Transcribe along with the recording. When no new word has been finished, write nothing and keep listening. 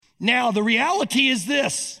Now, the reality is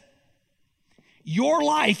this. Your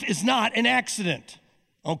life is not an accident,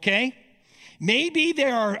 okay? Maybe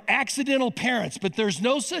there are accidental parents, but there's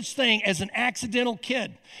no such thing as an accidental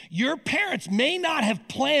kid. Your parents may not have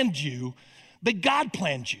planned you, but God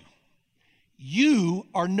planned you. You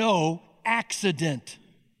are no accident.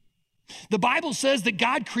 The Bible says that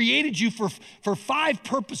God created you for 5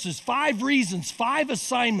 purposes, 5 reasons, 5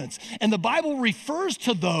 assignments. And the Bible refers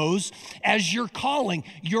to those as your calling,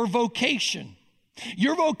 your vocation.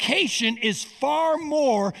 Your vocation is far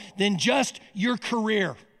more than just your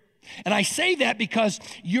career. And I say that because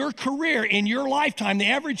your career in your lifetime, the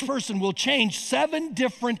average person will change 7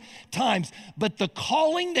 different times. But the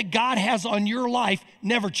calling that God has on your life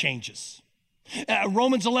never changes.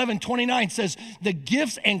 Romans 11:29 says, the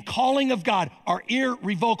gifts and calling of God are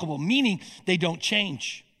irrevocable, meaning they don't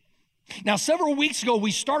change. Now, several weeks ago,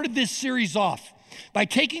 we started this series off by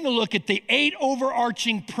taking a look at the 8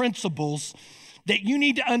 overarching principles that you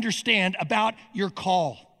need to understand about your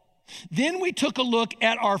call. Then we took a look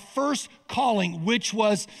at our first calling, which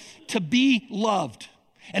was to be loved.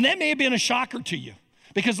 And that may have been a shocker to you.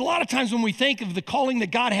 Because a lot of times when we think of the calling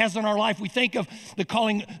that God has in our life, we think of the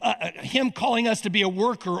calling, Him calling us to be a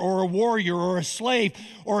worker or a warrior or a slave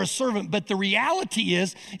or a servant. But the reality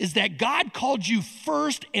is that God called you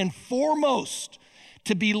first and foremost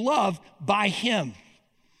to be loved by Him.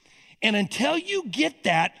 And until you get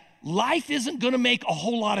that, life isn't going to make a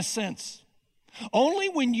whole lot of sense. Only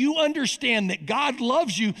when you understand that God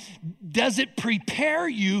loves you does it prepare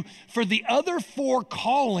you for the other 4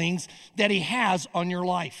 callings that He has on your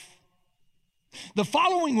life. The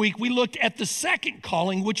following week, we looked at the second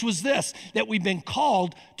calling, which was this, that we've been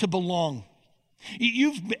called to belong.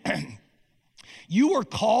 You were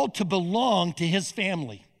called to belong to His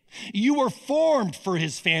family. You were formed for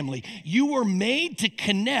His family. You were made to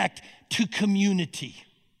connect to community.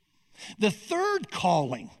 The third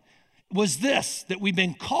calling was this, that we've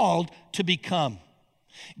been called to become.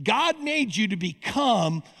 God made you to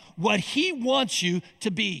become what He wants you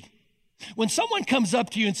to be. When someone comes up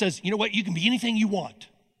to you and says, you know what, you can be anything you want,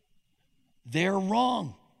 they're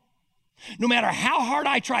wrong. No matter how hard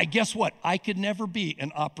I try, guess what? I could never be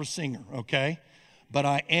an opera singer, okay? But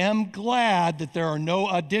I am glad that there are no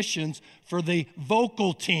auditions for the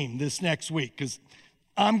vocal team this next week, because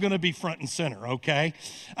I'm going to be front and center, okay?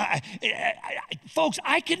 Folks,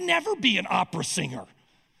 I could never be an opera singer.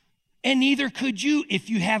 And neither could you if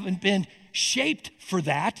you haven't been shaped for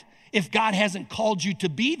that. If God hasn't called you to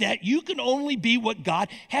be that, you can only be what God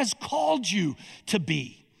has called you to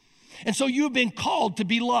be. And so you've been called to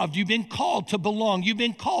be loved. You've been called to belong. You've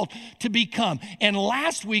been called to become. And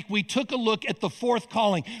last week, we took a look at the 4th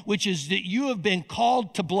calling, which is that you have been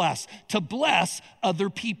called to bless other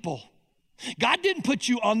people. God didn't put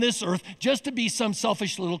you on this earth just to be some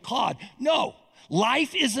selfish little clod. No,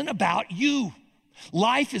 life isn't about you.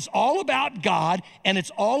 Life is all about God, and it's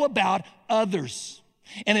all about others.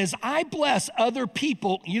 And as I bless other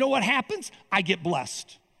people, you know what happens? I get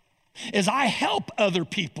blessed. As I help other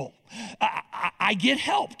people, I get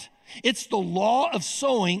helped. It's the law of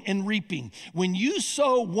sowing and reaping. When you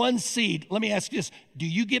sow one seed, let me ask you this, do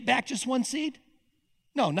you get back just one seed?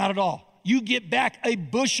 No, not at all. You get back a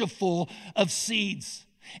bushel full of seeds.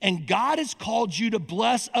 And God has called you to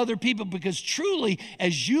bless other people, because truly,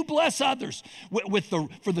 as you bless others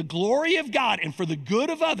for the glory of God and for the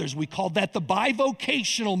good of others, we call that the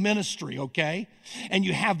bivocational ministry, okay? And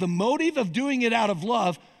you have the motive of doing it out of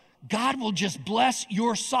love, God will just bless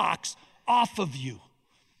your socks off of you.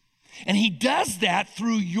 And He does that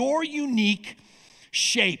through your unique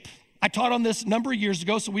shape. I taught on this a number of years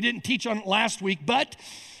ago, so we didn't teach on it last week, but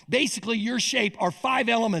basically, your shape are 5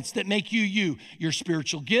 elements that make you you. Your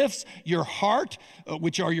spiritual gifts, your heart,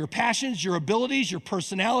 which are your passions, your abilities, your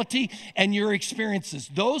personality, and your experiences.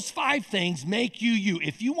 Those 5 things make you you.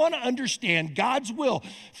 If you want to understand God's will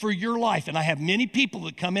for your life, and I have many people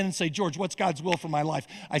that come in and say, George, what's God's will for my life?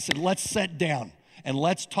 I said, let's sit down and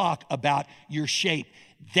let's talk about your shape.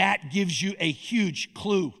 That gives you a huge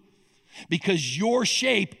clue, because your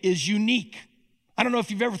shape is unique. I don't know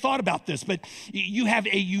if you've ever thought about this, but you have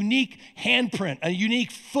a unique handprint, a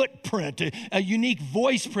unique footprint, a unique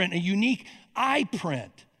voice print, a unique eye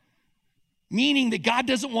print, meaning that God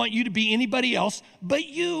doesn't want you to be anybody else but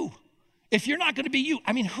you. If you're not going to be you,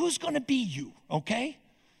 I mean, who's going to be you, okay?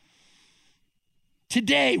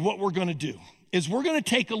 Today, what we're going to do is we're going to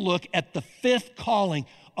take a look at the 5th calling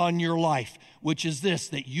on your life, which is this,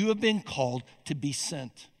 that you have been called to be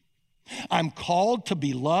sent. I'm called to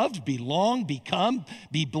be loved, belong, become,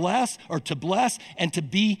 be blessed, or to bless, and to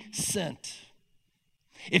be sent.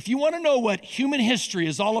 If you want to know what human history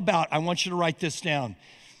is all about, I want you to write this down.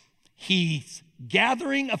 He's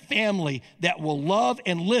gathering a family that will love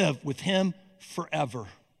and live with him forever.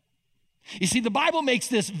 You see, the Bible makes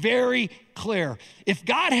this very clear. If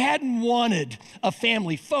God hadn't wanted a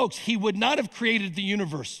family, folks, he would not have created the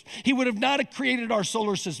universe. He would have not have created our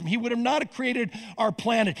solar system. He would have not have created our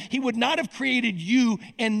planet. He would not have created you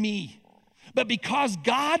and me. But because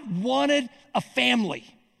God wanted a family,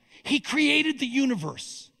 he created the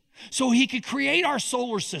universe so he could create our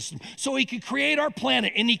solar system, so he could create our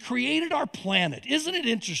planet, and he created our planet. Isn't it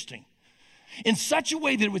interesting? In such a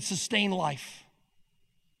way that it would sustain life,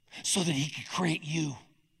 so that he could create you.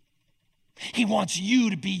 He wants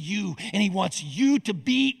you to be you, and he wants you to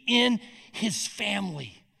be in his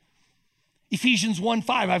family. Ephesians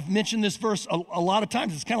 1:5, I've mentioned this verse a lot of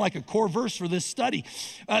times. It's kind of like a core verse for this study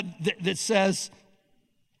that says,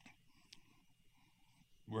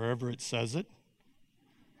 wherever it says it.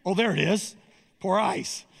 Oh, there it is. Poor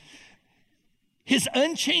eyes. His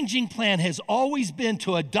unchanging plan has always been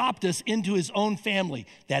to adopt us into his own family.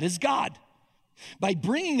 That is God, by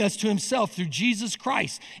bringing us to himself through Jesus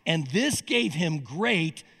Christ. And this gave him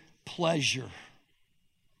great pleasure.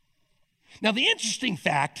 Now, the interesting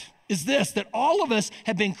fact is this, that all of us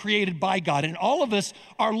have been created by God, and all of us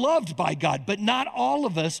are loved by God, but not all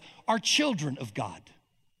of us are children of God.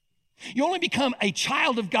 You only become a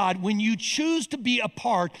child of God when you choose to be a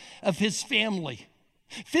part of his family.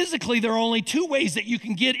 Physically, there are only two ways that you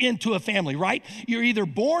can get into a family, right? You're either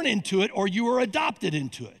born into it or you are adopted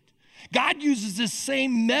into it. God uses this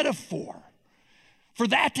same metaphor. For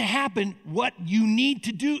that to happen, what you need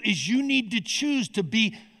to do is you need to choose to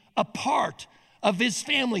be a part of his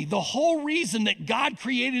family. The whole reason that God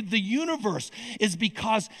created the universe is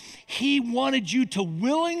because he wanted you to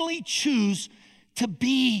willingly choose to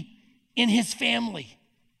be in his family.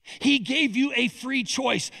 He gave you a free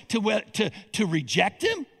choice to reject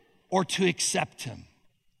him or to accept him.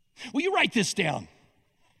 Will you write this down?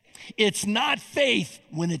 It's not faith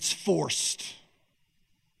when it's forced.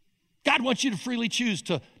 God wants you to freely choose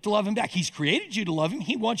to love him back. He's created you to love him.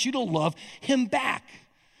 He wants you to love him back.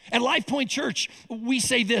 At Life Point Church, we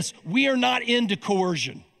say this: we are not into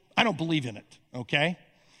coercion. I don't believe in it, okay?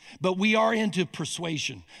 But we are into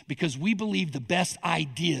persuasion because we believe the best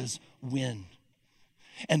ideas win.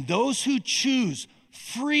 And those who choose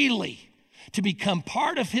freely to become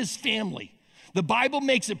part of his family, the Bible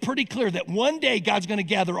makes it pretty clear that one day God's going to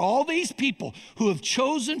gather all these people who have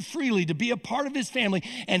chosen freely to be a part of his family,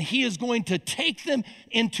 and he is going to take them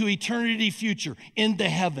into eternity future, into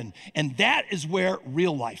heaven. And that is where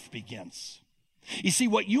real life begins. You see,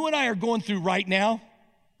 what you and I are going through right now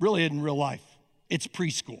really isn't real life. It's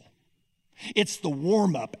preschool. It's the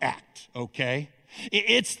warm-up act, okay?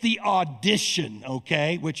 It's the audition,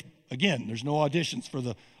 okay? Which, again, there's no auditions for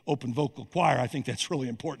the open vocal choir. I think that's really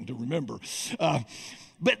important to remember.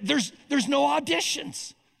 But there's no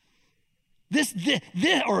auditions. This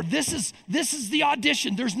is the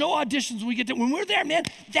audition. There's no auditions when we get to. When we're there, man,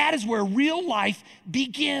 that is where real life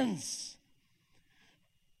begins.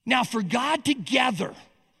 Now, for God to gather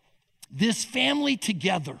this family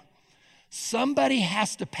together, somebody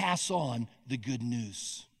has to pass on the good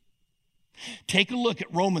news. Take a look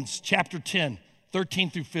at Romans chapter 10, 13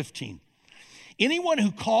 through 15. Anyone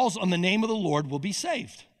who calls on the name of the Lord will be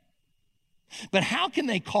saved. But how can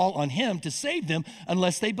they call on him to save them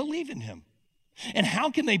unless they believe in him? And how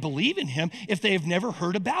can they believe in him if they have never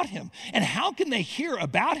heard about him? And how can they hear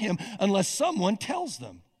about him unless someone tells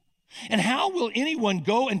them? And how will anyone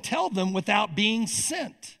go and tell them without being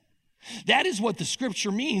sent? That is what the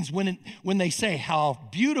scripture means when they say, how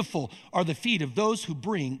beautiful are the feet of those who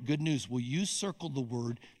bring good news. Will you circle the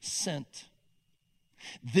word sent?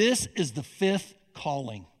 This is the fifth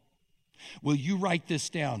calling. Will you write this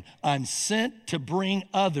down? I'm sent to bring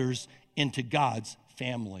others into God's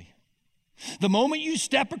family. The moment you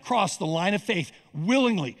step across the line of faith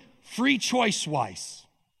willingly, free choice-wise,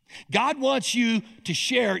 God wants you to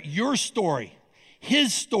share your story,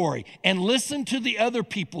 his story, and listen to the other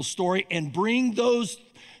people's story and bring those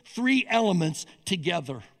three elements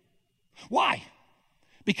together. Why?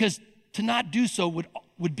 Because to not do so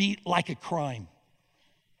would be like a crime.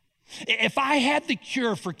 If I had the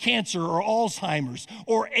cure for cancer or Alzheimer's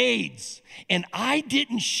or AIDS and I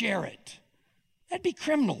didn't share it, that'd be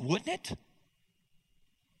criminal, wouldn't it?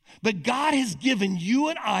 But God has given you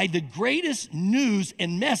and I the greatest news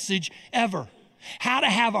and message ever. How to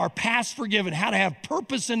have our past forgiven, how to have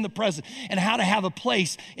purpose in the present, and how to have a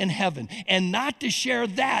place in heaven. And not to share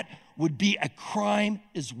that would be a crime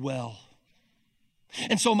as well.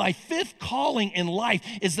 And so my fifth calling in life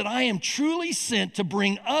is that I am truly sent to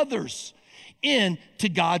bring others into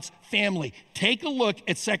God's family. Take a look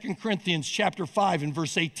at 2 Corinthians chapter 5 and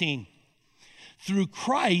verse 18. Through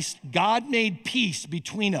Christ, God made peace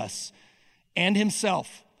between us and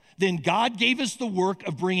himself. Then God gave us the work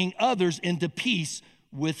of bringing others into peace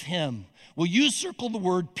with him. Well, you circle the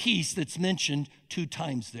word peace that's mentioned 2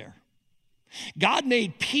 times there. God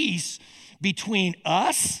made peace between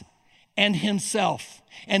us and himself,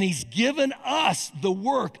 and he's given us the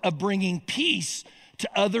work of bringing peace to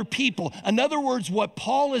other people. In other words, what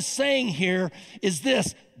Paul is saying here is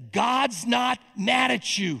this: God's not mad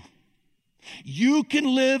at you. You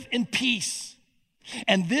can live in peace.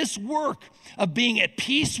 And this work of being at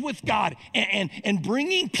peace with God and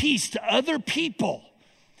bringing peace to other people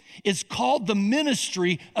is called the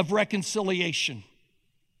ministry of reconciliation.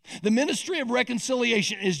 The ministry of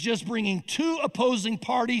reconciliation is just bringing 2 opposing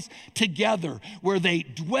parties together where they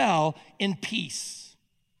dwell in peace.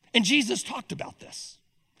 And Jesus talked about this.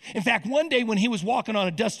 In fact, one day when he was walking on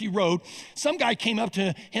a dusty road, some guy came up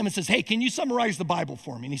to him and says, "Hey, can you summarize the Bible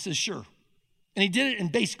for me?" And he says, "Sure." And he did it in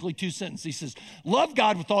basically 2 sentences. He says, love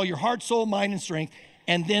God with all your heart, soul, mind, and strength,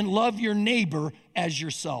 and then love your neighbor as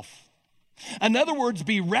yourself. In other words,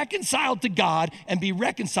 be reconciled to God and be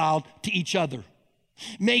reconciled to each other.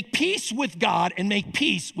 Make peace with God and make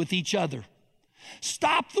peace with each other.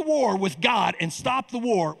 Stop the war with God and stop the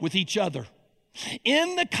war with each other.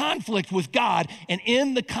 In the conflict with God and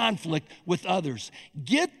in the conflict with others.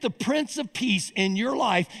 Get the Prince of Peace in your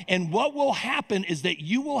life, and what will happen is that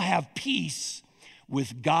you will have peace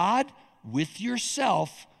with God, with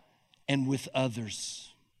yourself, and with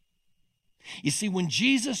others. You see, when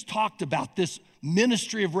Jesus talked about this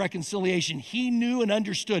ministry of reconciliation, he knew and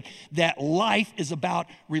understood that life is about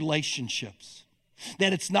relationships.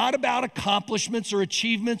 That it's not about accomplishments or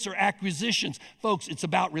achievements or acquisitions. Folks, it's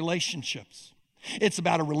about relationships. It's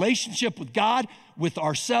about a relationship with God, with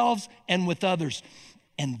ourselves, and with others.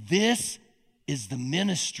 And this is the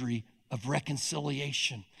ministry of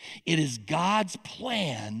reconciliation. It is God's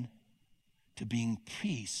plan to bring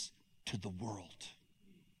peace to the world.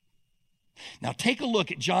 Now take a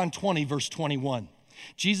look at John 20, verse 21.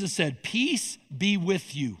 Jesus said, "Peace be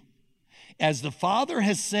with you. As the Father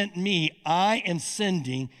has sent me, I am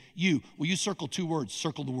sending you." Well, you circle 2 words.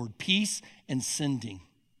 Circle the word peace and sending.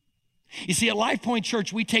 You see, at Life Point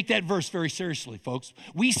Church, we take that verse very seriously, folks.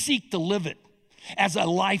 We seek to live it as a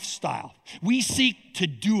lifestyle. We seek to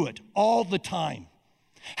do it all the time.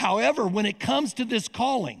 However, when it comes to this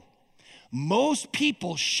calling, most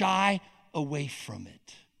people shy away from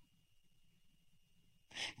it.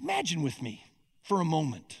 Imagine with me for a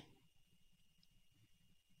moment,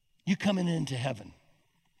 you coming into heaven,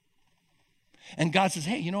 and God says,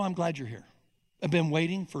 "Hey, you know, I'm glad you're here. I've been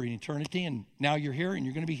waiting for an eternity, and now you're here, and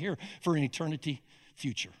you're going to be here for an eternity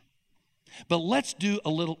future. But let's do a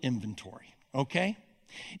little inventory, okay?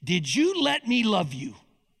 Did you let me love you?"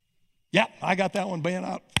 Yeah, I got that one banned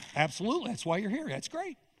out. Absolutely, that's why you're here. That's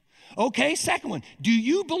great. Okay, second one. Do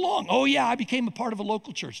you belong? Oh, yeah, I became a part of a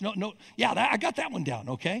local church. No, yeah, I got that one down,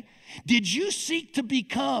 okay? Did you seek to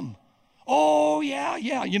become? Oh, yeah.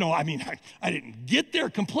 You know, I mean, I didn't get there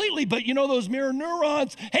completely, but you know those mirror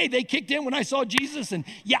neurons, hey, they kicked in when I saw Jesus, and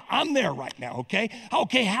yeah, I'm there right now, okay?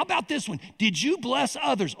 Okay, how about this one? Did you bless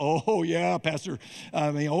others? Oh, yeah, Pastor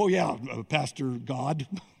God.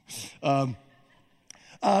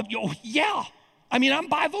 Yeah. I mean, I'm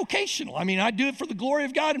bivocational. I mean, I do it for the glory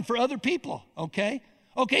of God and for other people, okay?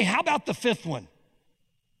 Okay, how about the 5th one?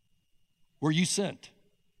 Were you sent?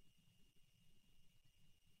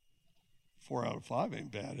 4 out of 5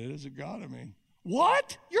 ain't bad, is it, God? I mean,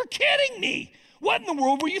 what? You're kidding me. What in the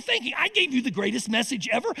world were you thinking? I gave you the greatest message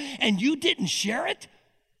ever, and you didn't share it?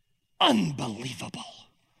 Unbelievable.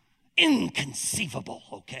 Inconceivable,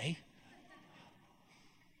 okay?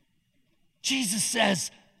 Jesus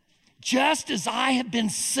says, just as I have been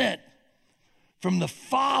sent from the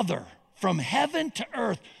Father, from heaven to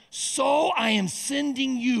earth, so I am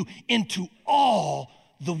sending you into all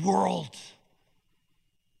the world.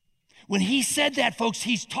 When he said that, folks,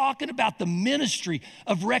 he's talking about the ministry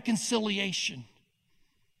of reconciliation.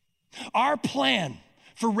 Our plan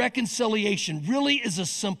for reconciliation really is a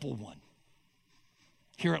simple one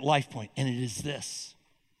here at LifePoint, and it is this.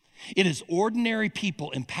 It is ordinary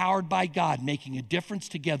people empowered by God making a difference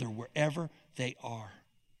together wherever they are.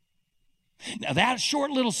 Now, that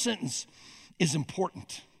short little sentence is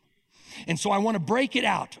important. And so I want to break it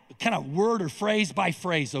out, kind of word or phrase by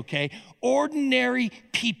phrase, okay? Ordinary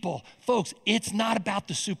people. Folks, it's not about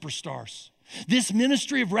the superstars. This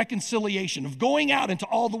ministry of reconciliation, of going out into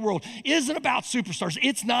all the world, isn't about superstars.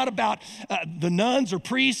 It's not about the nuns or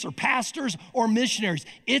priests or pastors or missionaries.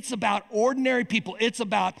 It's about ordinary people. It's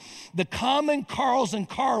about the common Carls and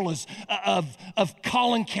Carlas of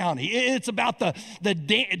Collin County. It's about the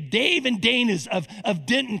Dave and Danas of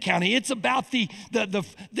Denton County. It's about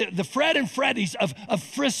the Fred and Freddies of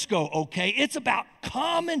Frisco, okay? It's about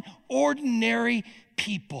common, ordinary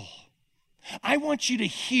people. I want you to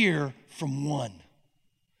hear from one,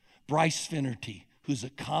 Bryce Finnerty, who's a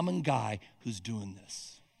common guy who's doing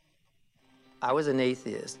this. I was an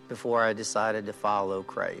atheist before I decided to follow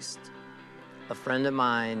Christ. A friend of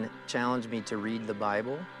mine challenged me to read the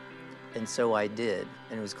Bible, and so I did.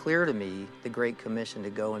 And it was clear to me the Great Commission to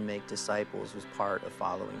go and make disciples was part of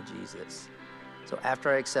following Jesus. So after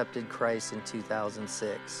I accepted Christ in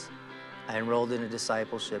 2006, I enrolled in a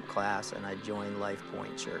discipleship class and I joined Life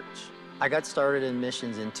Point Church. I got started in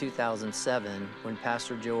missions in 2007 when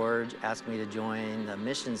Pastor George asked me to join the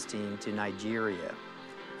missions team to Nigeria.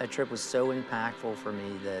 That trip was so impactful for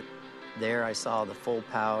me that there I saw the full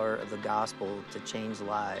power of the gospel to change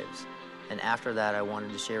lives. And after that, I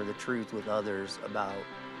wanted to share the truth with others about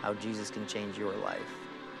how Jesus can change your life.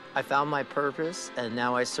 I found my purpose, and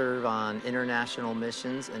now I serve on international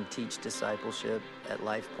missions and teach discipleship at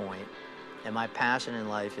Life Point. And my passion in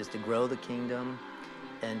life is to grow the kingdom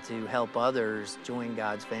and to help others join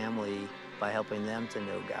God's family by helping them to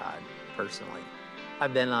know God personally.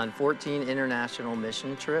 I've been on 14 international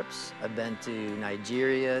mission trips. I've been to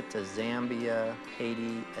Nigeria, to Zambia,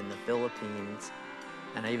 Haiti, and the Philippines.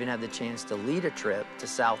 And I even had the chance to lead a trip to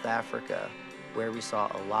South Africa, where we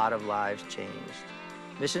saw a lot of lives changed.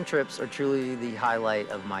 Mission trips are truly the highlight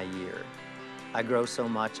of my year. I grow so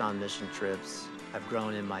much on mission trips. I've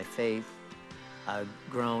grown in my faith. I've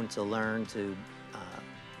grown to learn to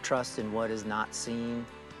trust in what is not seen,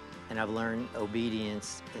 and I've learned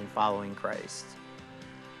obedience in following Christ.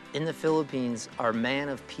 In the Philippines, our man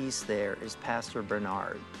of peace there is Pastor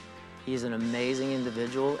Bernard. He's an amazing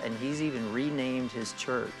individual, and he's even renamed his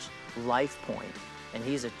church Life Point, and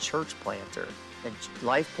he's a church planter. And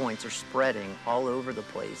Life Points are spreading all over the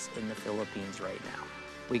place in the Philippines right now.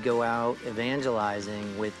 We go out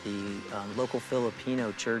evangelizing with the local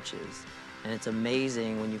Filipino churches, and it's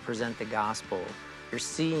amazing when you present the gospel. You're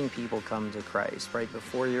seeing people come to Christ right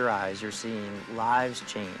before your eyes. You're seeing lives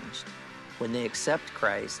changed. When they accept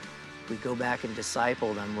Christ, we go back and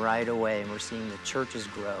disciple them right away, and we're seeing the churches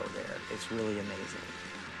grow there. It's really amazing.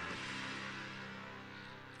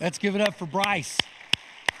 Let's give it up for Bryce.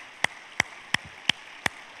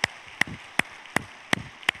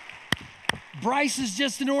 Bryce is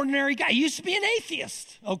just an ordinary guy. He used to be an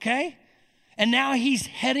atheist, okay? And now he's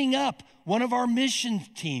heading up one of our mission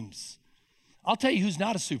teams. I'll tell you who's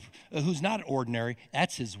not ordinary.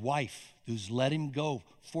 That's his wife, who's let him go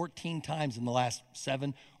 14 times in the last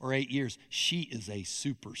 7 or 8 years. She is a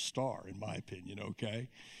superstar, in my opinion, okay?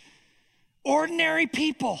 Ordinary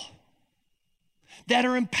people that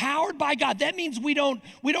are empowered by God. That means we don't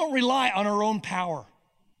rely on our own power.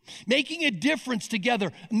 Making a difference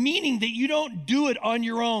together, meaning that you don't do it on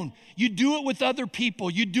your own. You do it with other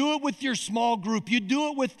people. You do it with your small group. You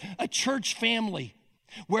do it with a church family.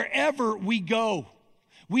 Wherever we go,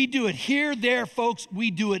 we do it here, there, folks.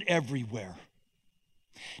 We do it everywhere.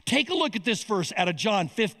 Take a look at this verse out of John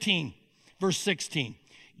 15, verse 16.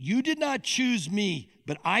 You did not choose me,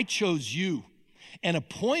 but I chose you and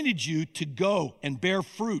appointed you to go and bear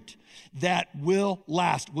fruit that will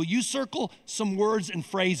last. Will you circle some words and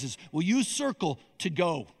phrases? Will you circle to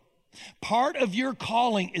go? Part of your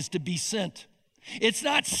calling is to be sent. It's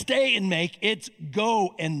not stay and make, it's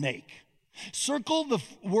go and make. Circle the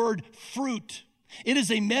word fruit. It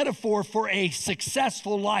is a metaphor for a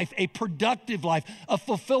successful life, a productive life, a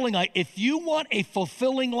fulfilling life. If you want a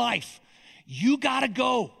fulfilling life, you gotta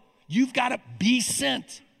go. You've gotta be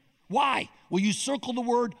sent. Why? Well, you circle the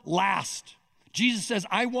word last. Jesus says,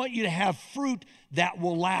 I want you to have fruit that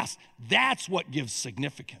will last. That's what gives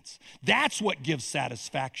significance. That's what gives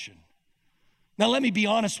satisfaction. Now, let me be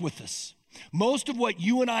honest with this. Most of what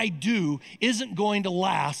you and I do isn't going to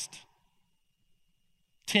last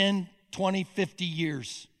 10, 20, 50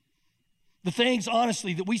 years. The things,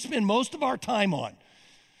 honestly, that we spend most of our time on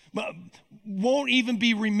won't even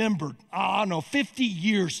be remembered, 50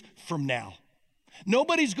 years from now.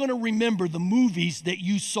 Nobody's going to remember the movies that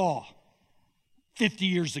you saw 50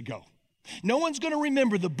 years ago. No one's going to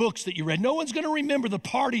remember the books that you read. No one's going to remember the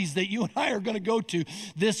parties that you and I are going to go to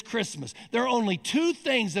this Christmas. There are only 2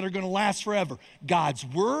 things that are going to last forever: God's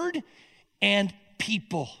word and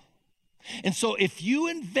people. And so if you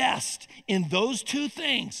invest in those two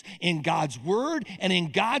things, in God's word and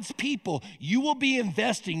in God's people, you will be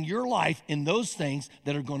investing your life in those things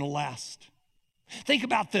that are going to last. Think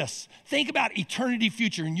about this. Think about eternity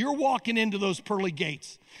future, and you're walking into those pearly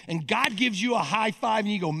gates, and God gives you a high five,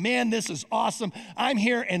 and you go, man, this is awesome. I'm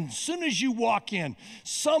here. And as soon as you walk in,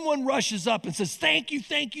 someone rushes up and says, thank you,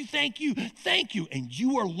 thank you, thank you, thank you. And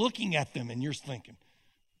you are looking at them, and you're thinking,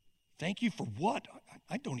 thank you for what?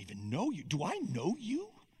 I don't even know you. Do I know you?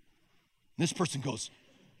 And this person goes,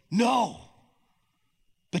 no.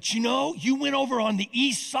 But you know, you went over on the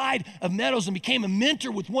east side of Meadows and became a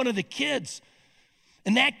mentor with one of the kids.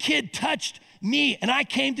 And that kid touched me, and I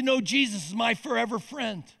came to know Jesus as my forever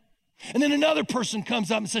friend. And then another person comes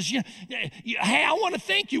up and says, hey, I want to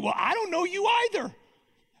thank you. Well, I don't know you either.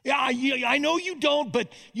 Yeah, I know you don't,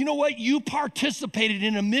 but you know what? You participated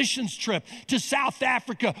in a missions trip to South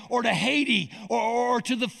Africa or to Haiti or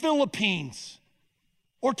to the Philippines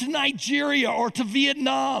or to Nigeria or to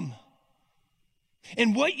Vietnam.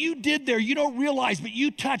 And what you did there, you don't realize, but you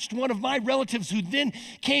touched one of my relatives who then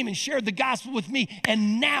came and shared the gospel with me,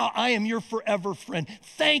 and now I am your forever friend.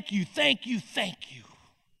 Thank you, thank you, thank you.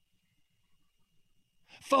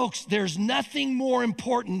 Folks, there's nothing more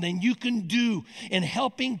important than you can do in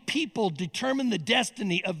helping people determine the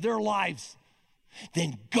destiny of their lives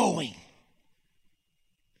than going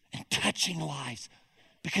and touching lives,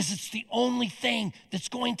 because it's the only thing that's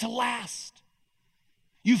going to last.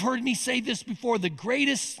 You've heard me say this before. The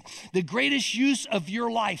greatest use of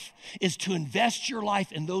your life is to invest your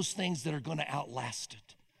life in those things that are going to outlast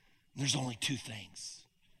it. And there's only two things: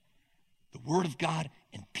 the Word of God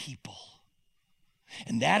and people.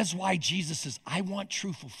 And that is why Jesus says, I want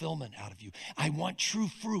true fulfillment out of you. I want true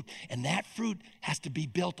fruit. And that fruit has to be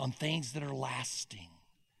built on things that are lasting.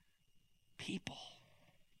 People.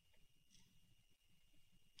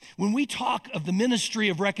 When we talk of the ministry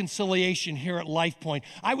of reconciliation here at LifePoint,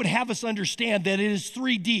 I would have us understand that it is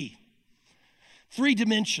 3D. 3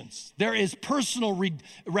 dimensions. There is personal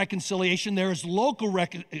reconciliation, there is local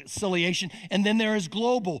reconciliation, and then there is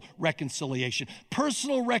global reconciliation.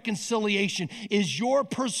 Personal reconciliation is your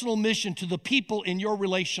personal mission to the people in your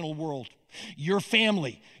relational world. Your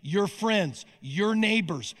family, your friends, your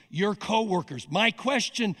neighbors, your coworkers. My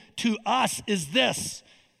question to us is this: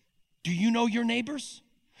 do you know your neighbors?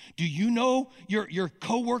 Do you know your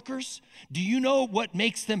coworkers? Do you know what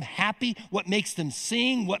makes them happy, what makes them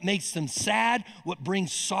sing, what makes them sad, what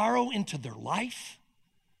brings sorrow into their life?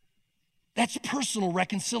 That's personal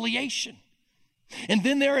reconciliation. And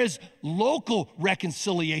then there is local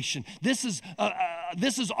reconciliation. This is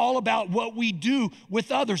all about what we do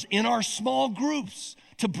with others in our small groups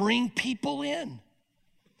to bring people in.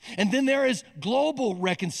 And then there is global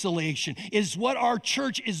reconciliation, is what our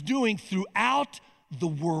church is doing throughout the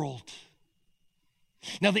world.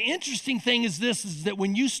 Now, the interesting thing is this, is that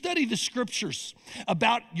when you study the scriptures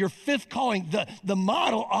about your fifth calling, the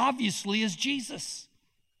model obviously is Jesus.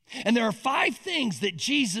 And there are 5 things that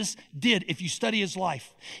Jesus did if you study his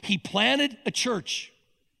life. He planted a church.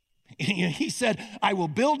 He said, I will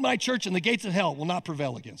build my church and the gates of hell will not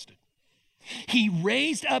prevail against it. He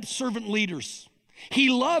raised up servant leaders.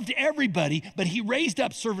 He loved everybody, but he raised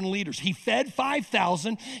up servant leaders. He fed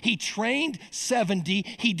 5,000. He trained 70.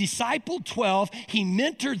 He discipled 12. He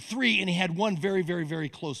mentored 3, and he had one very, very, very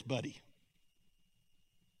close buddy.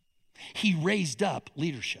 He raised up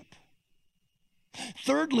leadership.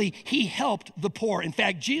 Thirdly, he helped the poor. In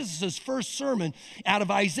fact, Jesus' first sermon out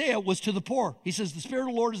of Isaiah was to the poor. He says, the Spirit of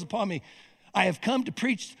the Lord is upon me. I have come to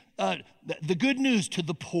preach the good news to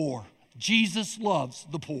the poor. Jesus loves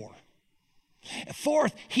the poor.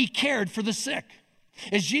 Fourth, he cared for the sick.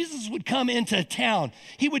 As Jesus would come into a town,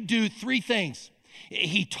 he would do 3 things.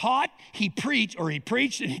 He taught, he preached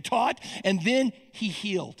and he taught, and then he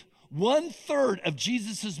healed. 1/3 of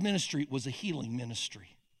Jesus' ministry was a healing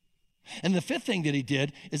ministry. And the 5th thing that he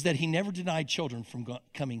did is that he never denied children from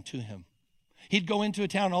coming to him. He'd go into a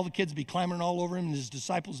town, and all the kids would be clamoring all over him, and his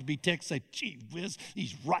disciples would be ticked, say, gee whiz,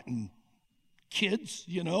 these rotten kids,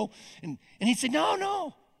 you know. And he'd say,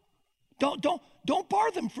 no. Don't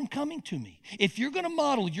bar them from coming to me. If you're going to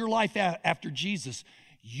model your life after Jesus,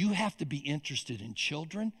 you have to be interested in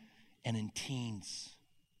children and in teens.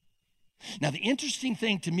 Now, the interesting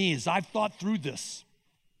thing to me as I've thought through this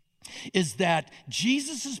is that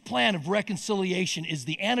Jesus' plan of reconciliation is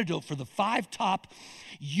the antidote for the 5 top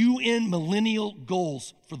UN millennial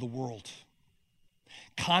goals for the world: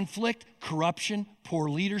 conflict, corruption,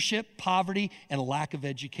 poor leadership, poverty, and a lack of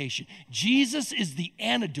education. Jesus is the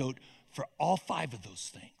antidote for all 5 of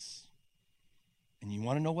those things. And you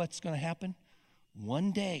want to know what's going to happen?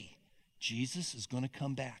 One day, Jesus is going to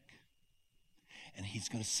come back. and he's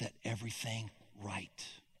going to set everything right.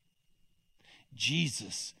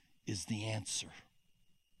 Jesus is the answer.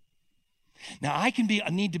 Now, I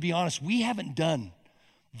need to be honest, we haven't done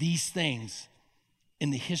these things in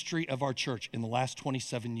the history of our church in the last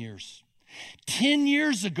 27 years. 10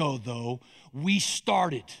 years ago, though, we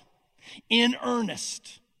started in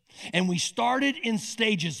earnest. And we started in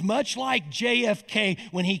stages, much like JFK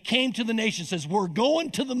when he came to the nation, says, we're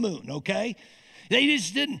going to the moon, okay?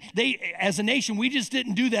 As a nation, we just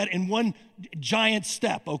didn't do that in one giant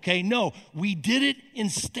step, okay? No, we did it in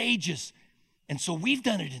stages. And so we've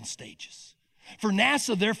done it in stages. For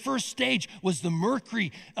NASA, their first stage was the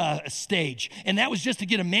Mercury stage. And that was just to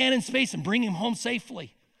get a man in space and bring him home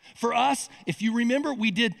safely. For us, if you remember,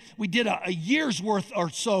 we did a year's worth or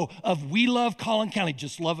so of We Love Collin County,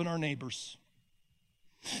 just loving our neighbors.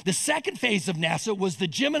 The second phase of NASA was the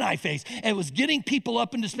Gemini phase. And it was getting people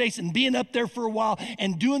up into space and being up there for a while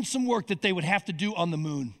and doing some work that they would have to do on the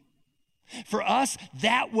moon. For us,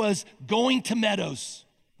 that was going to Meadows.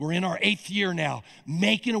 We're in our 8th year now,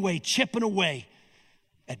 making away, chipping away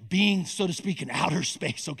at being, so to speak, in outer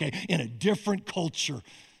space, okay, in a different culture,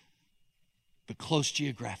 but close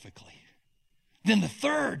geographically. Then the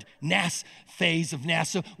third phase of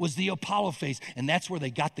NASA was the Apollo phase, and that's where they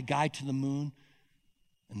got the guy to the moon,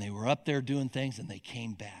 and they were up there doing things, and they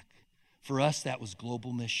came back. For us, that was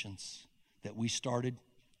global missions that we started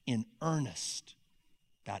in earnest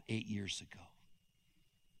about 8 years ago.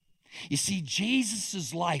 You see,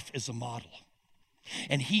 Jesus' life is a model.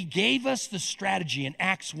 And he gave us the strategy in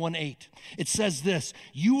Acts 1:8. It says this,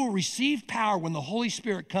 you will receive power when the Holy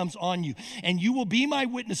Spirit comes on you, and you will be my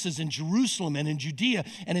witnesses in Jerusalem and in Judea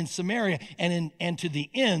and in Samaria and to the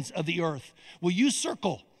ends of the earth. Will you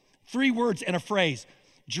circle 3 words and a phrase?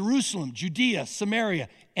 Jerusalem, Judea, Samaria,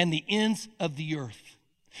 and the ends of the earth.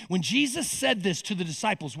 When Jesus said this to the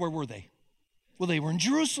disciples, where were they? Well, they were in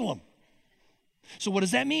Jerusalem. So what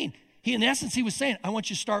does that mean? In essence, he was saying, I want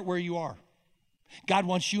you to start where you are. God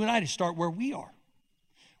wants you and I to start where we are,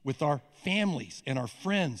 with our families and our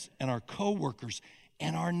friends and our coworkers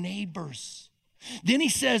and our neighbors. Then he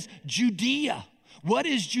says, Judea. What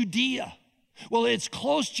is Judea? Well, it's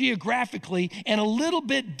close geographically and a little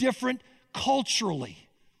bit different culturally.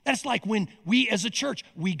 That's like when we as a church,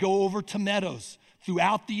 we go over to Meadows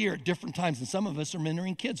throughout the year at different times, and some of us are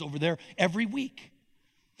mentoring kids over there every week.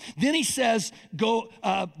 Then he says,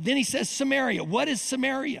 Samaria. What is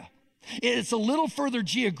Samaria? It's a little further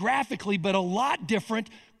geographically, but a lot different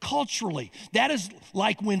culturally. That is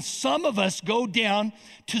like when some of us go down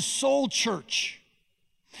to Soul Church,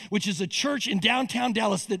 which is a church in downtown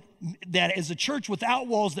Dallas that is a church without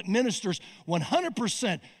walls that ministers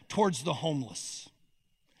 100% towards the homeless.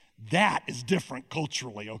 That is different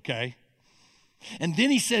culturally, okay? And then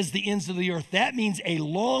he says the ends of the earth. That means a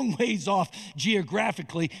long ways off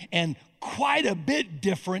geographically and quite a bit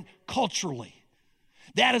different culturally.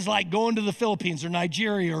 That is like going to the Philippines or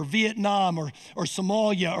Nigeria or Vietnam or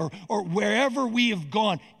Somalia or wherever we have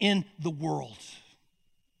gone in the world.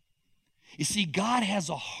 You see, God has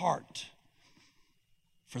a heart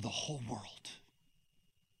for the whole world.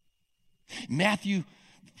 Matthew,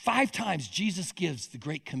 5 times Jesus gives the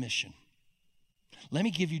Great Commission. Let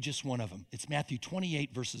me give you just one of them. It's Matthew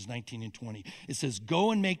 28, verses 19 and 20. It says,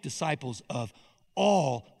 go and make disciples of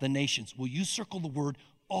all the nations. Will you circle the word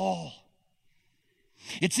all?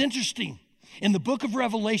 It's interesting. In the book of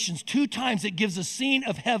Revelations, 2 times it gives a scene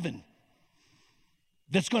of heaven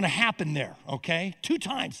that's going to happen there, okay? 2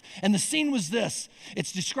 times. And the scene was this.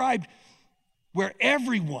 It's described where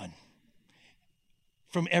everyone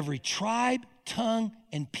from every tribe, tongue,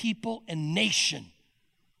 and people and nation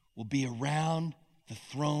will be around the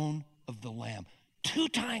throne of the Lamb. 2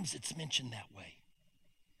 times it's mentioned that way.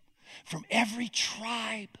 From every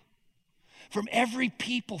tribe, from every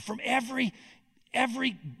people, from every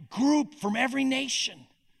group, from every nation.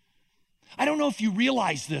 I don't know if you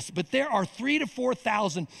realize this, but there are 3,000 to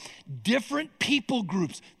 4,000 different people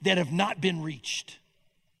groups that have not been reached.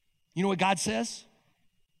 You know what God says?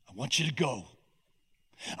 I want you to go.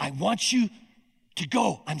 I want you to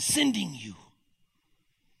go. I'm sending you.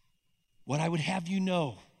 What I would have you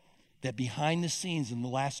know, that behind the scenes in the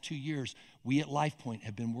last 2 years, we at LifePoint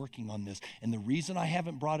have been working on this. And the reason I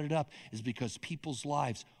haven't brought it up is because people's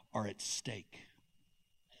lives are at stake.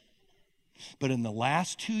 But in the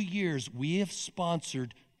last 2 years, we have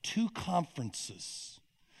sponsored 2 conferences.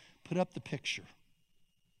 Put up the picture.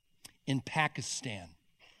 In Pakistan.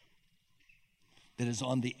 That is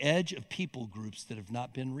on the edge of people groups that have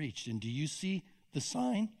not been reached. And do you see the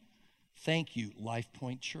sign? Thank you,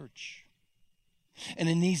 LifePoint Church. And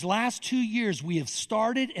in these last 2 years, we have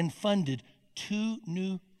started and funded 2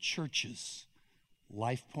 new churches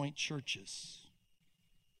Life Point churches.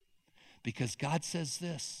 Because God says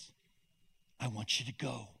this, I want you to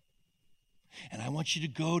go. And I want you to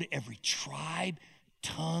go to every tribe,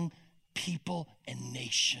 tongue, people, and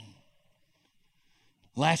nation.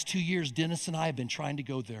 Last 2 years, Dennis and I have been trying to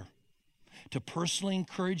go there to personally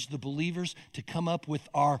encourage the believers to come up with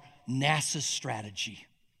our NASA strategy.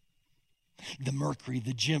 The Mercury,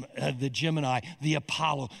 the Gemini, the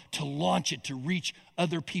Apollo, to launch it, to reach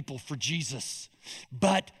other people for Jesus.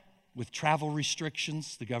 But with travel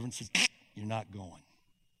restrictions, the government says, you're not going.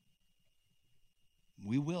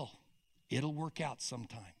 We will. It'll work out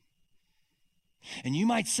sometime. And you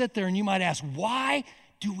might sit there and you might ask, why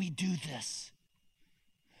do we do this?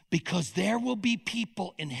 Because there will be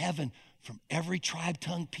people in heaven from every tribe,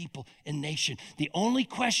 tongue, people, and nation. The only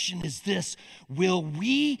question is this: will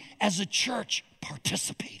we as a church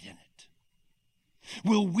participate in it?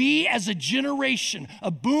 Will we as a generation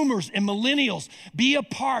of boomers and millennials be a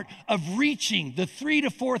part of reaching the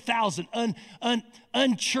 3,000 to 4,000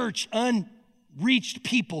 unchurched, unreached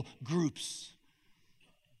people groups?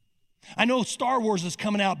 I know Star Wars is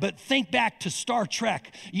coming out, but think back to Star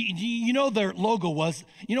Trek. You know their logo was,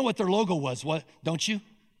 you know what their logo was, what, don't you?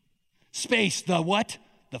 Space, the what?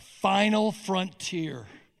 The final frontier.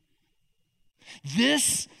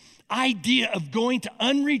 This idea of going to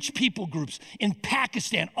unreached people groups in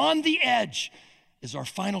Pakistan on the edge is our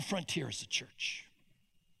final frontier as a church.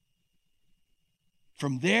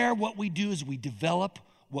 From there, what we do is we develop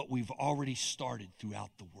what we've already started throughout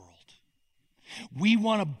the world. We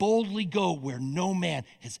want to boldly go where no man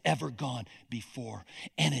has ever gone before.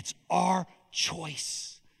 And it's our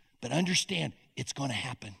choice. But understand, it's going to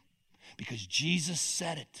happen because Jesus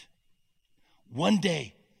said it. One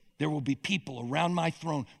day, there will be people around my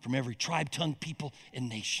throne from every tribe, tongue, people, and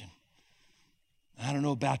nation. I don't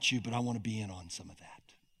know about you, but I want to be in on some of that.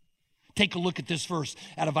 Take a look at this verse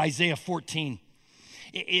out of Isaiah 14.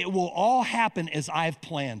 It will all happen as I've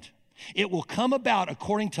planned. It will come about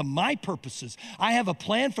according to my purposes. I have a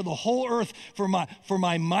plan for the whole earth, for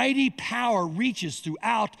my mighty power reaches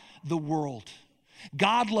throughout the world.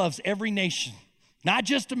 God loves every nation, not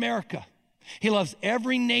just America. He loves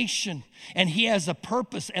every nation, and he has a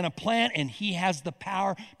purpose and a plan, and he has the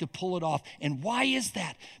power to pull it off. And why is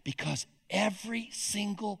that? Because every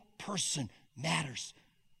single person matters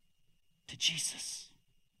to Jesus.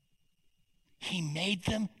 He made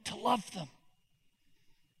them to love them.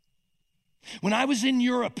 When I was in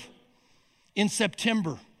Europe in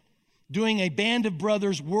September doing a Band of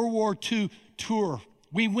Brothers World War II tour,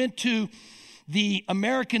 we went to the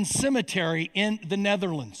American Cemetery in the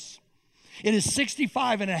Netherlands. It is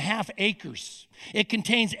 65.5 acres. It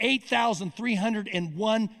contains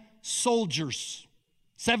 8,301 soldiers.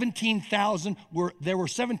 17,000 there were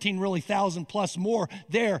 17 really thousand plus more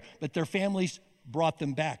there, but their families brought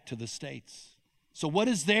them back to the States. So what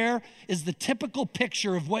is there is the typical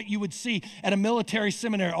picture of what you would see at a military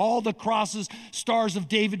seminary. All the crosses, stars of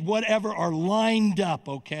David, whatever, are lined up,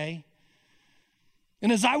 okay?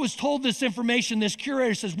 And as I was told this information, this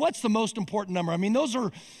curator says, what's the most important number? I mean, those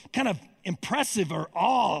are kind of impressive or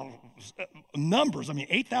all numbers. I mean,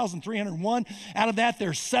 8,301. Out of that,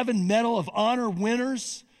 there's 7 Medal of Honor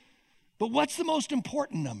winners. But what's the most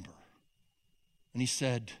important number? And he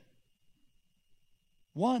said,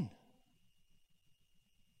 1.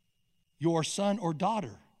 Your son or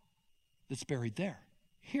daughter that's buried there,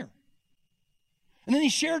 here. And then he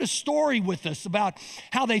shared a story with us about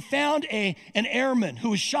how they found an airman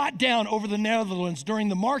who was shot down over the Netherlands during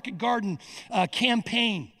the Market Garden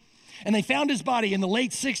campaign. And they found his body in the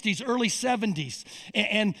late 60s, early 70s.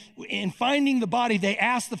 And in finding the body, they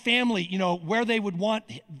asked the family, where they would want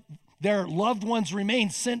their loved ones'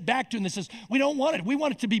 remains sent back to them. They says, we don't want it. We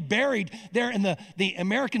want it to be buried there in the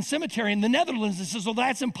American cemetery in the Netherlands. They says, well,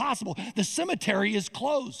 that's impossible. The cemetery is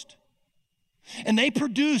closed. And they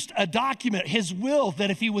produced a document, his will, that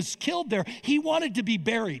if he was killed there, he wanted to be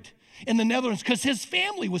buried in the Netherlands because his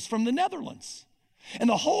family was from the Netherlands. And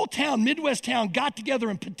the whole town, Midwest town, got together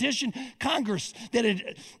and petitioned Congress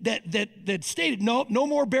that stated no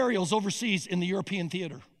more burials overseas in the European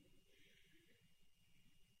theater.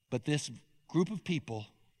 But this group of people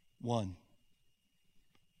won.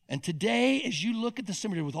 And today, as you look at the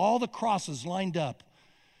cemetery with all the crosses lined up,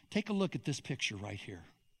 take a look at this picture right here.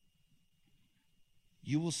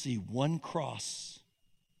 You will see one cross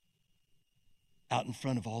out in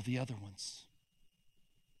front of all the other ones.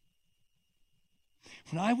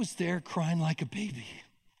 When I was there crying like a baby,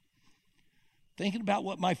 thinking about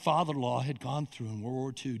what my father-in-law had gone through in World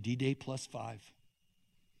War II, D-Day +5,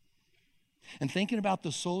 and thinking about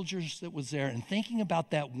the soldiers that was there, and thinking about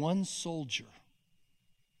that one soldier,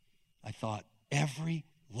 I thought, Every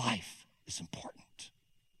life is important.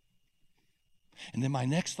 And then my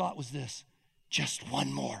next thought was this: just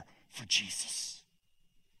one more for Jesus.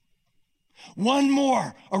 One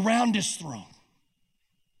more around his throne.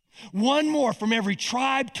 One more from every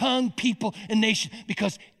tribe, tongue, people, and nation,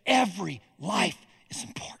 because every life is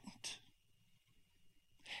important.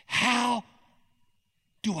 How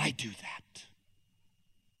do I do that?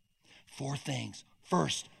 4 things.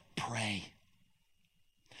 First, pray.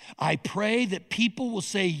 I pray that people will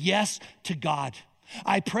say yes to God.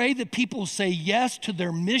 I pray that people will say yes to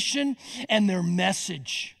their mission and their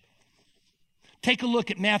message. Take a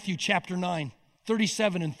look at Matthew chapter 9,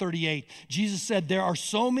 37 and 38. Jesus said, there are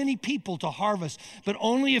so many people to harvest, but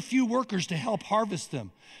only a few workers to help harvest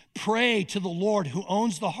them. Pray to the Lord who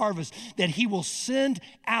owns the harvest that he will send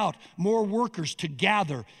out more workers to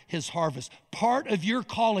gather his harvest. Part of your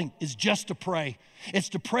calling is just to pray. It's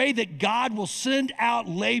to pray that God will send out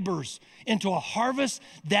laborers into a harvest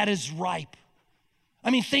that is ripe. I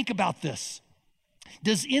mean, think about this.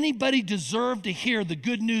 Does anybody deserve to hear the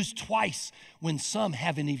good news twice when some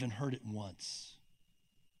haven't even heard it once?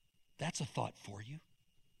 That's a thought for you.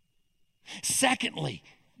 Secondly,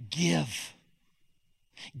 give.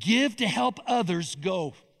 Give to help others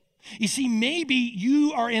go. You see, maybe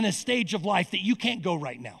you are in a stage of life that you can't go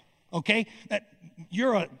right now, okay?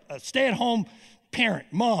 You're a stay-at-home parent,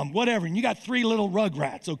 mom, whatever, and you got 3 little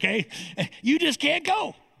rugrats, okay? You just can't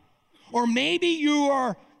go. Or maybe you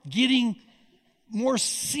are getting more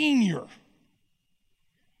senior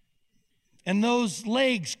and those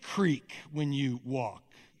legs creak when you walk.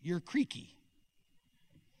 You're creaky.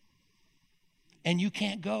 And you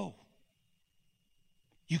can't go.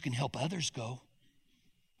 You can help others go.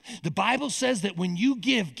 The Bible says that when you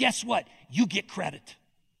give, guess what? You get credit.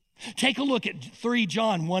 Take a look at 3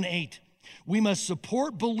 John 1:8. We must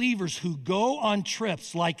support believers who go on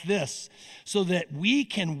trips like this so that we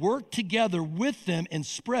can work together with them in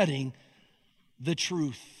spreading the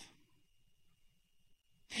truth.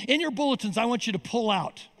 In your bulletins, I want you to pull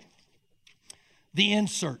out the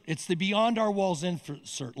insert. It's the Beyond Our Walls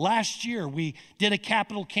insert. Last year, we did a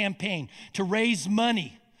capital campaign to raise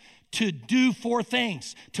money to do 4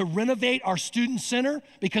 things: to renovate our student center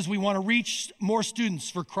because we want to reach more students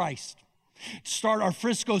for Christ, start our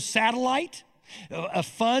Frisco satellite,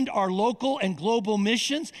 fund our local and global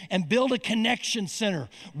missions, and build a connection center.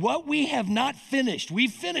 What we have not finished,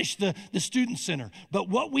 we've finished the student center, but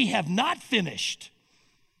what we have not finished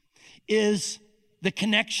is the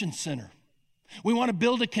connection center. We want to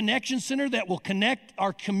build a connection center that will connect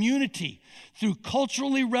our community through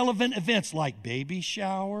culturally relevant events like baby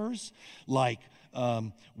showers, like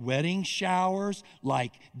wedding showers,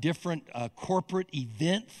 like different corporate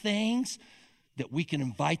event things that we can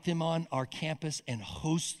invite them on our campus and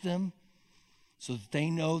host them so that they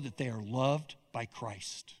know that they are loved by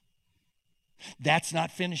Christ. That's not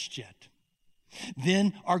finished yet.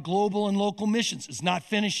 Then our global and local missions is not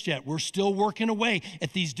finished yet. We're still working away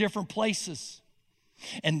at these different places.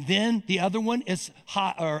 And then the other one is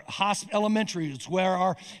Hosp Elementary. It's where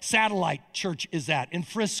our satellite church is at in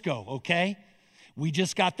Frisco, okay? We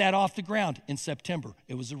just got that off the ground in September.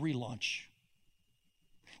 It was a relaunch.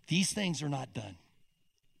 These things are not done.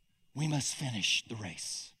 We must finish the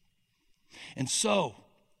race. And so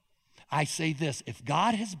I say this: if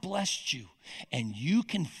God has blessed you and you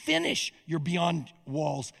can finish your Beyond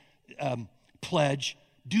Walls pledge,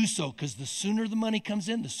 do so, because the sooner the money comes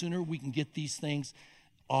in, the sooner we can get these things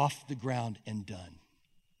off the ground and done.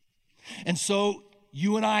 And so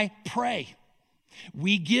you and I pray.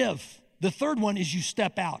 We give. The third one is you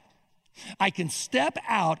step out. I can step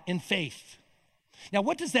out in faith. Now,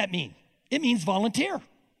 what does that mean? It means volunteer.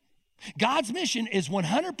 God's mission is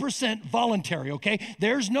 100% voluntary, okay?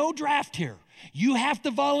 There's no draft here. You have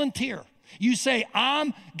to volunteer. You say,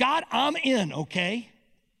 God, I'm in, okay?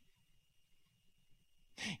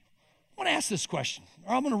 I want to ask this question,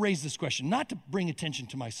 or I'm going to raise this question, not to bring attention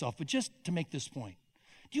to myself, but just to make this point.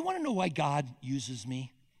 Do you want to know why God uses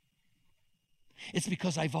me? It's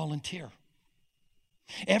because I volunteer.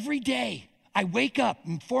 Every day I wake up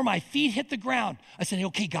and before my feet hit the ground, I say,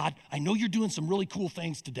 okay, God, I know you're doing some really cool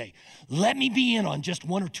things today. Let me be in on just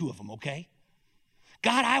 1 or 2 of them, okay?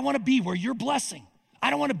 God, I want to be where you're blessing. I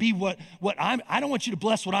don't want to be I don't want you to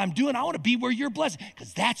bless what I'm doing. I want to be where you're blessing,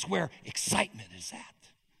 because that's where excitement is at.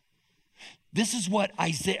 This is what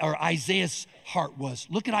Isaiah's heart was.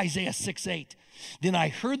 Look at Isaiah 6:8. Then I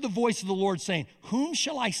heard the voice of the Lord saying, whom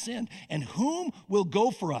shall I send, and whom will go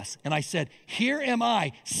for us? And I said, here am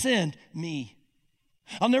I, send me.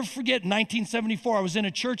 I'll never forget, in 1974, I was in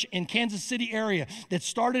a church in Kansas City area that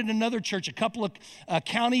started another church a couple of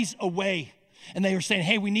counties away. And they were saying,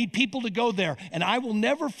 hey, we need people to go there. And I will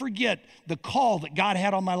never forget the call that God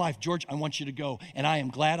had on my life. George, I want you to go. And I am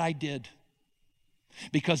glad I did.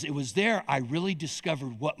 Because it was there I really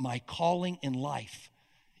discovered what my calling in life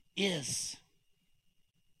is.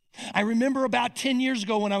 I remember about 10 years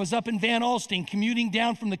ago when I was up in Van Alstyne, commuting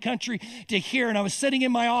down from the country to here, and I was sitting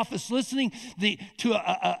in my office listening to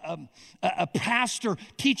a pastor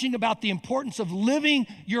teaching about the importance of living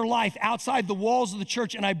your life outside the walls of the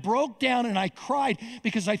church, and I broke down and I cried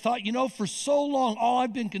because I thought, for so long, all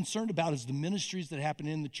I've been concerned about is the ministries that happen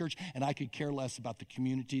in the church, and I could care less about the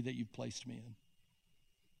community that you've placed me in.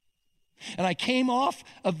 And I came off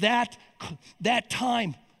of that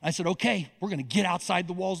time. I said, okay, we're going to get outside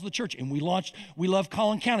the walls of the church. And we Love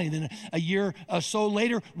Collin County. And then a year or so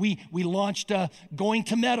later, we launched Going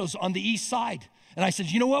to Meadows on the east side. And I said,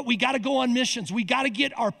 you know what? We got to go on missions. We got to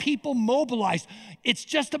get our people mobilized. It's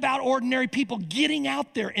just about ordinary people getting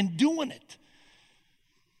out there and doing it.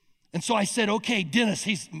 And so I said, okay, Dennis,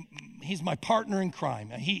 he's my partner in crime.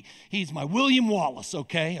 He's my William Wallace,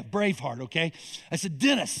 okay, a Braveheart, okay? I said,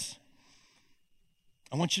 Dennis,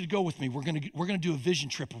 I want you to go with me. We're gonna do a vision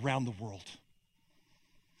trip around the world.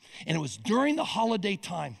 And it was during the holiday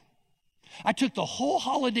time. I took the whole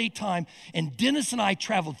holiday time, and Dennis and I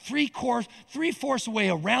traveled three-fourths away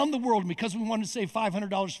around the world. And because we wanted to save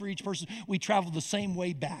 $500 for each person, we traveled the same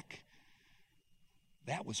way back.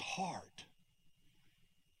 That was hard.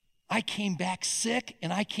 I came back sick,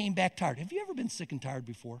 and I came back tired. Have you ever been sick and tired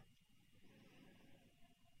before?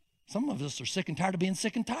 Some of us are sick and tired of being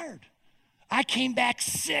sick and tired. I came back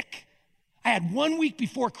sick. I had 1 week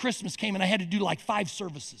before Christmas came and I had to do like 5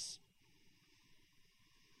 services.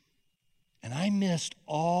 And I missed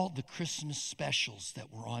all the Christmas specials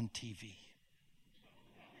that were on TV.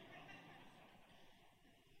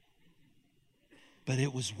 But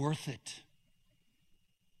it was worth it.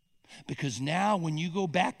 Because now when you go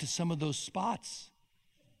back to some of those spots,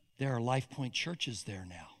 there are Life Point churches there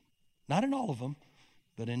now. Not in all of them,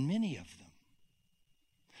 but in many of them.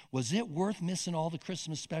 Was it worth missing all the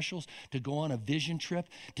Christmas specials to go on a vision trip,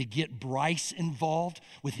 to get Bryce involved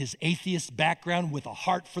with his atheist background, with a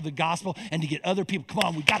heart for the gospel, and to get other people, come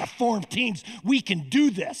on, we got to form teams. We can do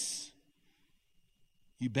this.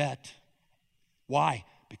 You bet. Why?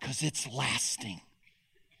 Because it's lasting.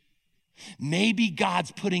 Maybe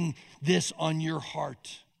God's putting this on your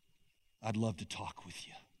heart. I'd love to talk with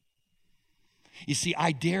you. You see,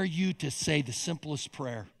 I dare you to say the simplest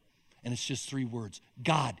prayer. And it's just 3 words.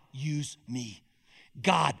 God, use me.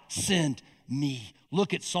 God, send me.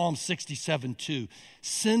 Look at Psalm 67:2.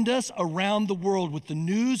 Send us around the world with the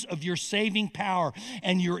news of your saving power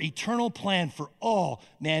and your eternal plan for all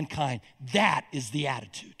mankind. That is the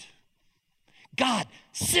attitude. God,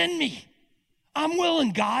 send me. I'm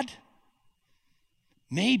willing, God.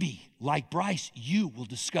 Maybe, like Bryce, you will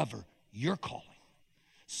discover your calling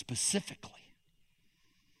specifically.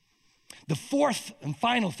 The fourth and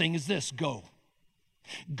final thing is this: go.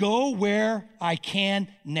 Go where I can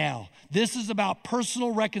now. This is about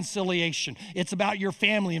personal reconciliation. It's about your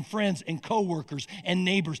family and friends and coworkers and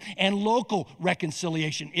neighbors and local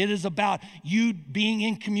reconciliation. It is about you being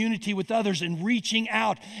in community with others and reaching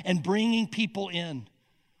out and bringing people in.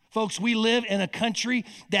 Folks, we live in a country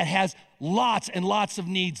that has lots and lots of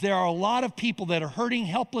needs. There are a lot of people that are hurting,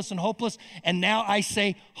 helpless, and hopeless, and now I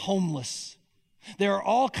say homeless. There are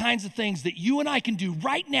all kinds of things that you and I can do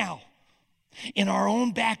right now in our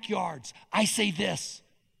own backyards. I say this: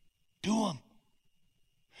 do them.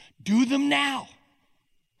 Do them now.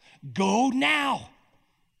 Go now.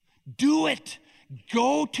 Do it.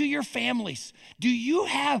 Go to your families.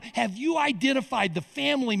 Have you identified the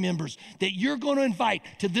family members that you're going to invite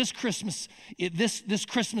to this Christmas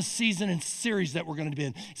season and series that we're going to be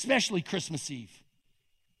in, especially Christmas Eve?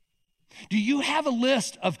 Do you have a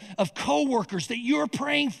list of coworkers that you're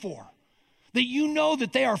praying for, that you know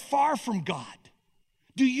that they are far from God?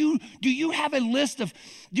 Do you have a list of,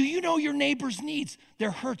 do you know your neighbor's needs,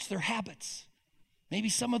 their hurts, their habits, maybe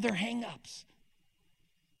some of their hang-ups?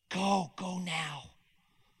 Go now.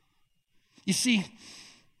 You see,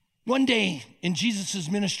 one day in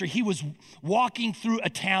Jesus' ministry, he was walking through a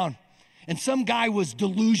town, and some guy was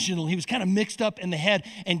delusional. He was kind of mixed up in the head,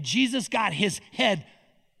 and Jesus got his head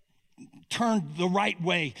turned the right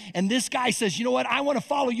way. And this guy says, you know what? I want to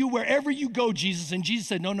follow you wherever you go, Jesus. And Jesus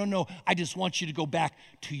said, no. I just want you to go back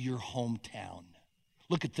to your hometown.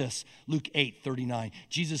 Look at this, Luke 8:39.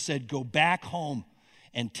 Jesus said, go back home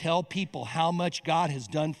and tell people how much God has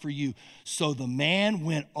done for you. So the man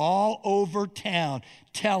went all over town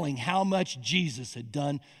telling how much Jesus had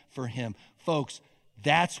done for him. Folks,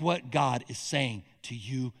 that's what God is saying to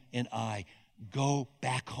you and I. Go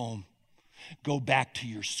back home. Go back to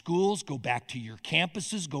your schools, go back to your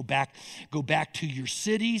campuses, go back to your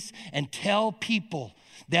cities, and tell people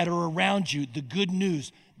that are around you the good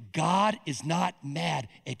news. God is not mad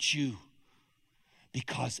at you,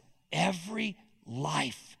 because every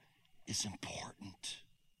life is important.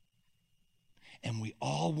 And we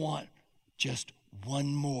all want just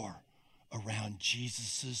one more around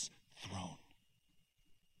Jesus' throne.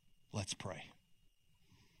 Let's pray.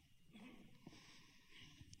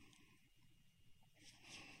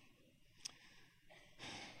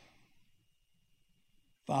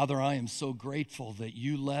 Father, I am so grateful that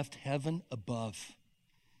you left heaven above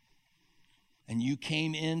and you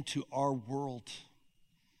came into our world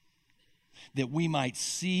that we might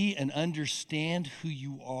see and understand who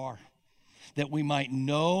you are, that we might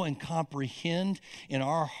know and comprehend in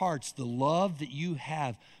our hearts the love that you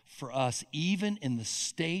have for us, even in the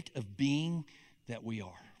state of being that we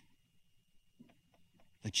are.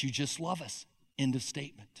 That you just love us. End of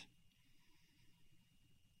statement.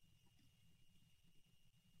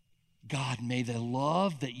 God, may the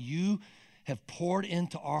love that you have poured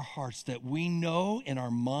into our hearts, that we know in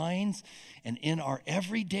our minds and in our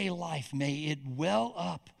everyday life, may it well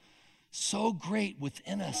up so great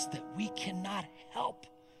within us that we cannot help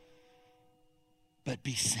but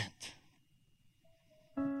be sent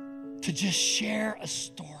to just share a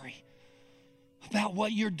story about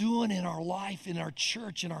what you're doing in our life, in our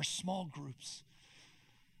church, in our small groups,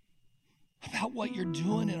 about what you're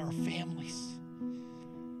doing in our families.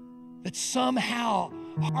 That somehow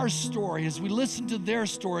our story, as we listen to their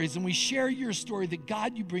stories and we share your story, that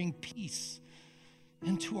God, you bring peace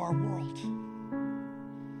into our world.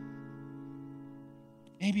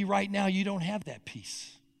 Maybe right now you don't have that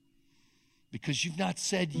peace because you've not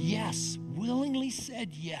said yes, willingly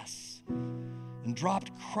said yes, and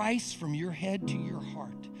dropped Christ from your head to your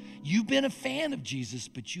heart. You've been a fan of Jesus,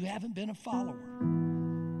 but you haven't been a follower.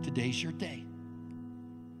 Today's your day.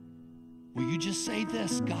 Will you just say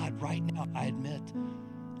this? God, right now, I admit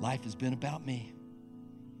life has been about me.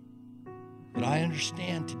 But I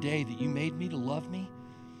understand today that you made me to love me,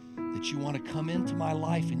 that you want to come into my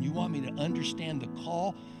life and you want me to understand the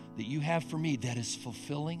call that you have for me that is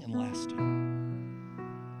fulfilling and lasting.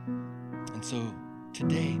 And so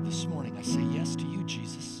today, this morning, I say yes to you,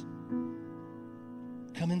 Jesus.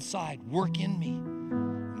 Come inside, work in me,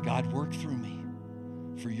 and God, work through me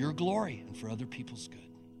for your glory and for other people's good.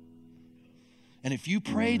 And if you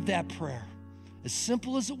prayed that prayer, as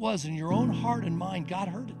simple as it was in your own heart and mind, God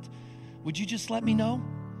heard it. Would you just let me know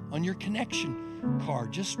on your connection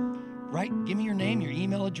card? Just give me your name, your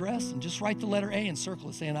email address, and just write the letter A and circle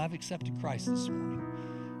it saying, I've accepted Christ this morning.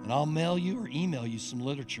 And I'll mail you or email you some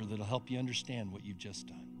literature that'll help you understand what you've just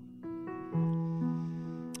done.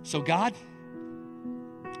 So God,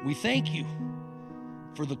 we thank you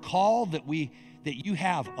for the call that you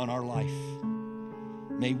have on our life.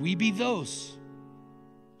 May we be those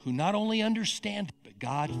who not only understand it, but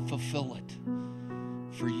God, fulfill it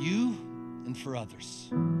for you and for others.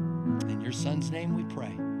 In your Son's name we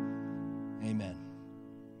pray. Amen.